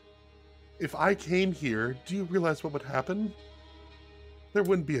understand. If I came here, do you realize what would happen? There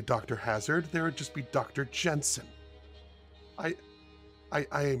wouldn't be a Dr. Hazard. There would just be Dr. Jensen. I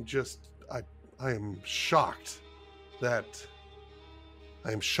am shocked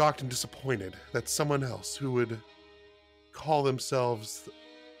and disappointed that someone else who would call themselves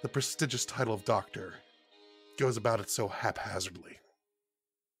the prestigious title of doctor goes about it so haphazardly.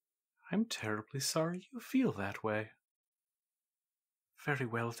 I'm terribly sorry you feel that way. Very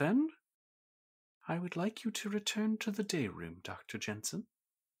well then. I would like you to return to the day room, Dr. Jensen.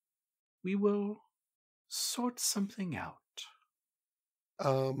 We will sort something out.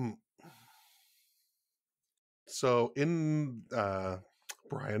 So in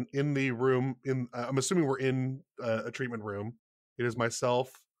Brian, in the room, I'm assuming we're in a treatment room. It is myself,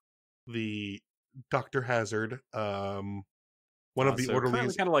 the Dr. Hazard, one of the orderlies.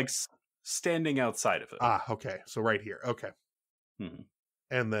 Currently kind of like standing outside of it. Okay. So right here. Okay.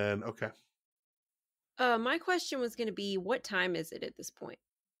 And then, okay. My question was going to be, what time is it at this point?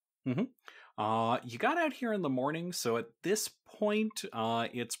 You got out here in the morning, so at this point,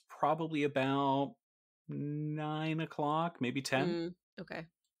 it's probably about 9 o'clock, maybe 10. Okay.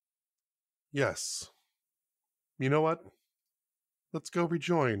 Yes. You know what? Let's go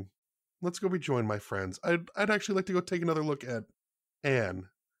rejoin my friends. I'd actually like to go take another look at Anne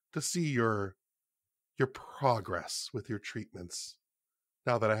to see your progress with your treatments.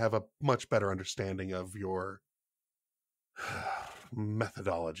 Now that I have a much better understanding of your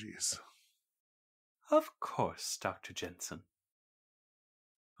methodologies. Of course, Dr. Jensen.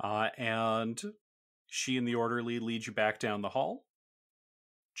 And she and the orderly lead you back down the hall.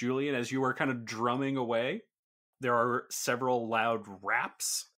 Julian, as you are kind of drumming away, there are several loud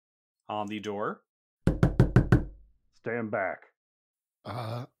raps on the door. Stand back.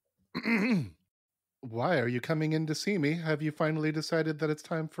 Why are you coming in to see me? Have you finally decided that it's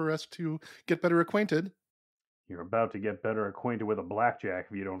time for us to get better acquainted? You're about to get better acquainted with a blackjack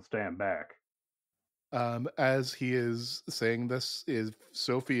if you don't stand back. As he is saying this,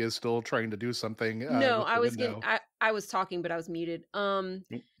 Sofie is still trying to do something. No, I was I was talking, but I was muted. I'm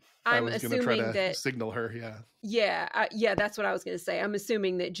assuming try to that signal her. Yeah, that's what I was going to say. I'm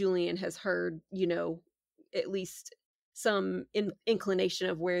assuming that Julian has heard, at least some inclination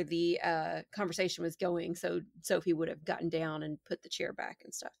of where the conversation was going, so Sofie would have gotten down and put the chair back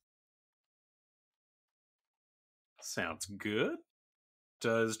and stuff. Sounds good.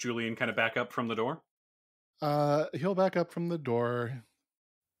 Does Julian kind of back up from the door? He'll back up from the door.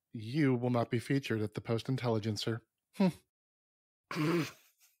 You will not be featured at the Post-Intelligencer. All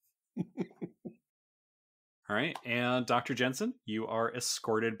right, and Dr. Jensen, you are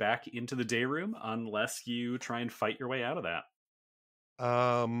escorted back into the day room unless you try and fight your way out of that.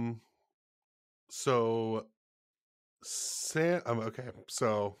 So Sam, okay.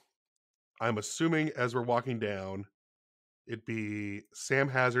 So I'm assuming as we're walking down, it'd be Sam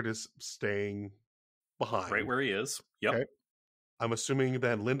Hazard is staying behind, right where he is. Yep. Okay. I'm assuming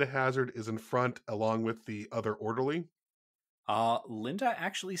then Linda Hazard is in front along with the other orderly. Linda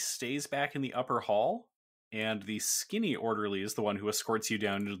actually stays back in the upper hall, and the skinny orderly is the one who escorts you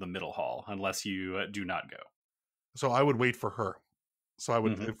down into the middle hall, unless you do not go. So I would wait for her. So I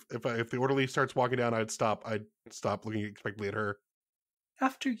would, if the orderly starts walking down, I'd stop looking expectantly at her.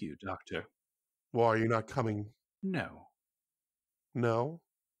 After you, Doctor. Well, are you not coming? No. No?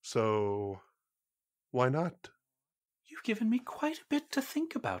 So why not? You've given me quite a bit to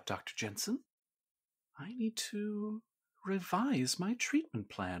think about, Dr. Jensen. I need to revise my treatment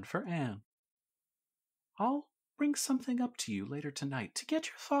plan for Anne. I'll bring something up to you later tonight to get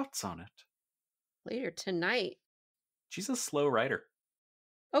your thoughts on it. Later tonight? She's a slow writer.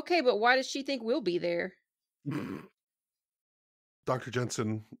 Okay, but why does she think we'll be there? Dr.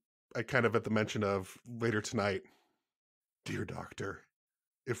 Jensen, I kind of at the mention of later tonight, dear doctor,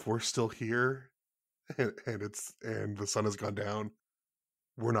 if we're still here and the sun has gone down,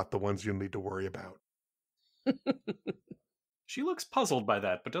 we're not the ones you need to worry about. She looks puzzled by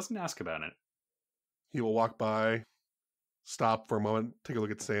that, but doesn't ask about it. He will walk by, stop for a moment, take a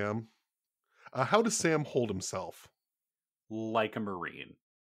look at Sam. How does Sam hold himself? Like a Marine.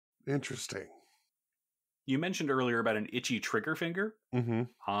 Interesting. You mentioned earlier about an itchy trigger finger. Mm-hmm.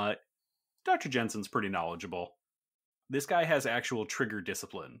 Dr. Jensen's pretty knowledgeable. This guy has actual trigger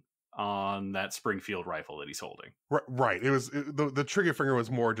discipline on that Springfield rifle that he's holding. Right. The trigger finger was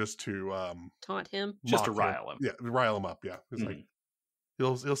more just to taunt him, just to rile him. Yeah, rile him up. Yeah, it's like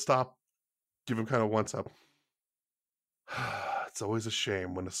he'll stop, give him kind of once up. It's always a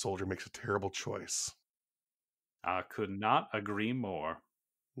shame when a soldier makes a terrible choice. I could not agree more.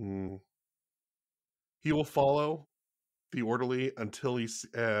 He will follow the orderly until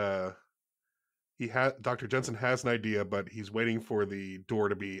Dr. Jensen has an idea, but he's waiting for the door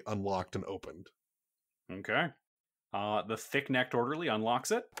to be unlocked and opened. Okay. The thick-necked orderly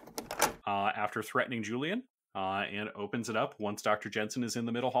unlocks it after threatening Julian and opens it up once Dr. Jensen is in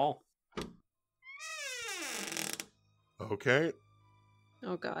the middle hall. Okay.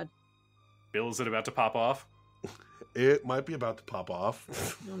 Oh, God. Bill, is it about to pop off? It might be about to pop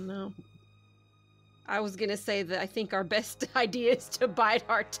off. Oh, no. I was going to say that I think our best idea is to bide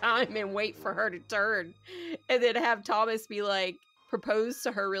our time and wait for her to turn. And then have Thomas be like, propose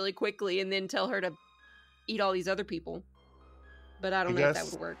to her really quickly and then tell her to eat all these other people. But I don't know if that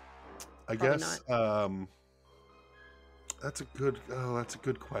would work. Probably not. That's a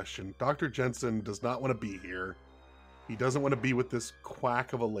good question. Dr. Jensen does not want to be here. He doesn't want to be with this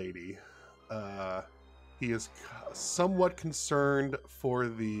quack of a lady. He is somewhat concerned for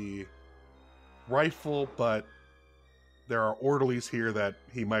the rifle, but there are orderlies here that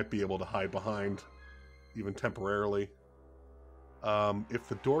he might be able to hide behind, even temporarily. If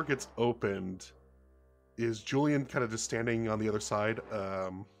the door gets opened, is Julian kind of just standing on the other side,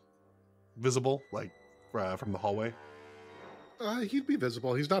 visible, like from the hallway? He'd be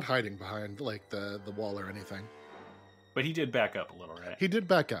visible. He's not hiding behind like the wall or anything. But he did back up a little, right? He did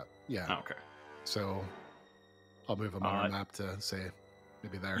back up, yeah. Oh, okay. So I'll move him on our map to say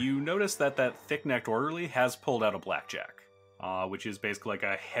maybe there. You notice that thick-necked orderly has pulled out a blackjack, which is basically like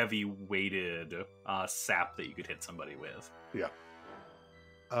a heavy-weighted sap that you could hit somebody with.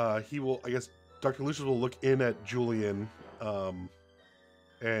 Yeah. He will, I guess, Dr. Lucius will look in at Julian,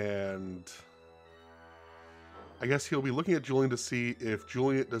 and I guess he'll be looking at Julian to see if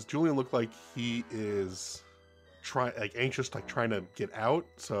does Julian look like he is anxious, like trying to get out,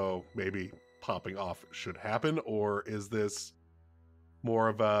 so maybe popping off should happen, or is this more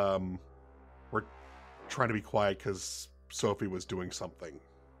of we're trying to be quiet because Sofie was doing something?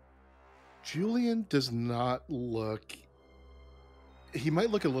 Julian does not look... He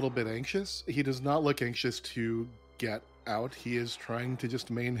might look a little bit anxious. He does not look anxious to get out. He is trying to just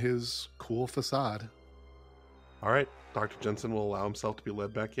maintain his cool facade. All right. Dr. Jensen will allow himself to be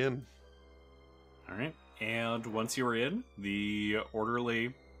led back in. All right. And once you're in, the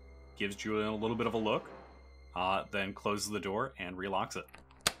orderly gives Julian a little bit of a look, then closes the door and relocks it.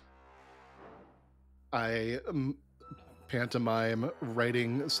 I pantomime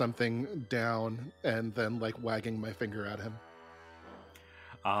writing something down and then like wagging my finger at him.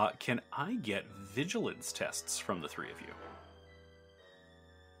 Can I get vigilance tests from the three of you?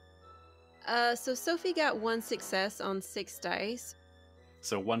 So Sofie got 1 success on 6 dice.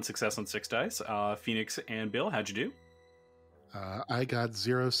 So 1 success on 6 dice. Phoenix and Bill, how'd you do? I got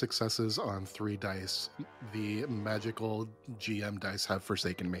 0 successes on 3 dice. The magical GM dice have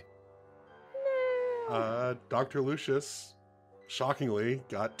forsaken me. Dr. Lucius, shockingly,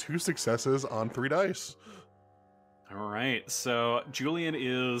 got 2 successes on 3 dice. All right, so Julian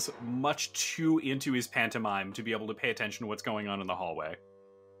is much too into his pantomime to be able to pay attention to what's going on in the hallway.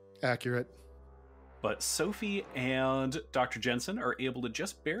 Accurate. But Sofie and Dr. Jensen are able to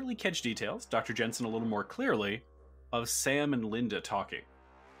just barely catch details, Dr. Jensen a little more clearly, of Sam and Linda talking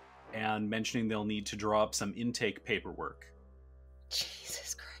and mentioning they'll need to draw up some intake paperwork.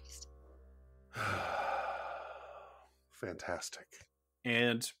 Jesus Christ. Fantastic.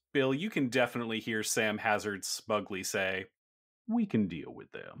 And Bill, you can definitely hear Sam Hazard smugly say, "We can deal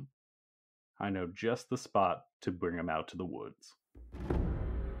with them. I know just the spot to bring them out to the woods."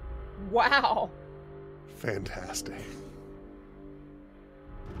 Wow. Fantastic.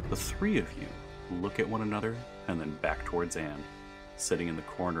 The three of you look at one another and then back towards Anne, sitting in the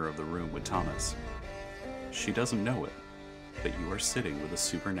corner of the room with Thomas. She doesn't know it, but you are sitting with a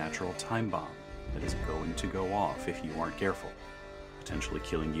supernatural time bomb that is going to go off if you aren't careful, potentially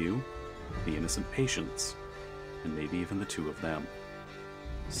killing you, the innocent patients, and maybe even the two of them.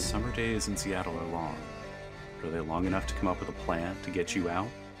 Summer days in Seattle are long, but are they long enough to come up with a plan to get you out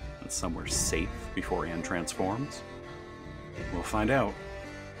and somewhere safe before Anne transforms? We'll find out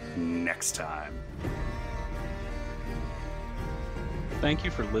next time. Thank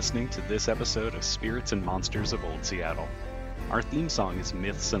you for listening to this episode of Spirits and Monsters of Old Seattle. Our theme song is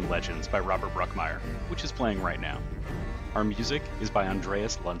Myths and Legends by Robert Bruckmeyer, which is playing right now. Our music is by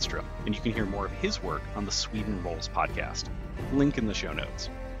Andreas Lundström, and you can hear more of his work on the Sweden Rolls podcast. Link in the show notes.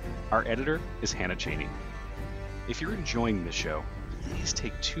 Our editor is Hannah Cheney. If you're enjoying this show, please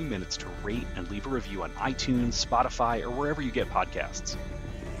take 2 minutes to rate and leave a review on iTunes, Spotify, or wherever you get podcasts.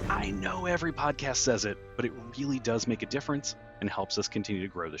 I know every podcast says it, but it really does make a difference and helps us continue to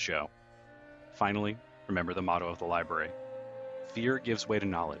grow the show. Finally, remember the motto of the library. Fear gives way to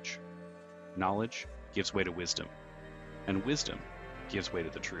knowledge. Knowledge gives way to wisdom. And wisdom gives way to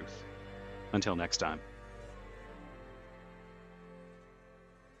the truth. Until next time.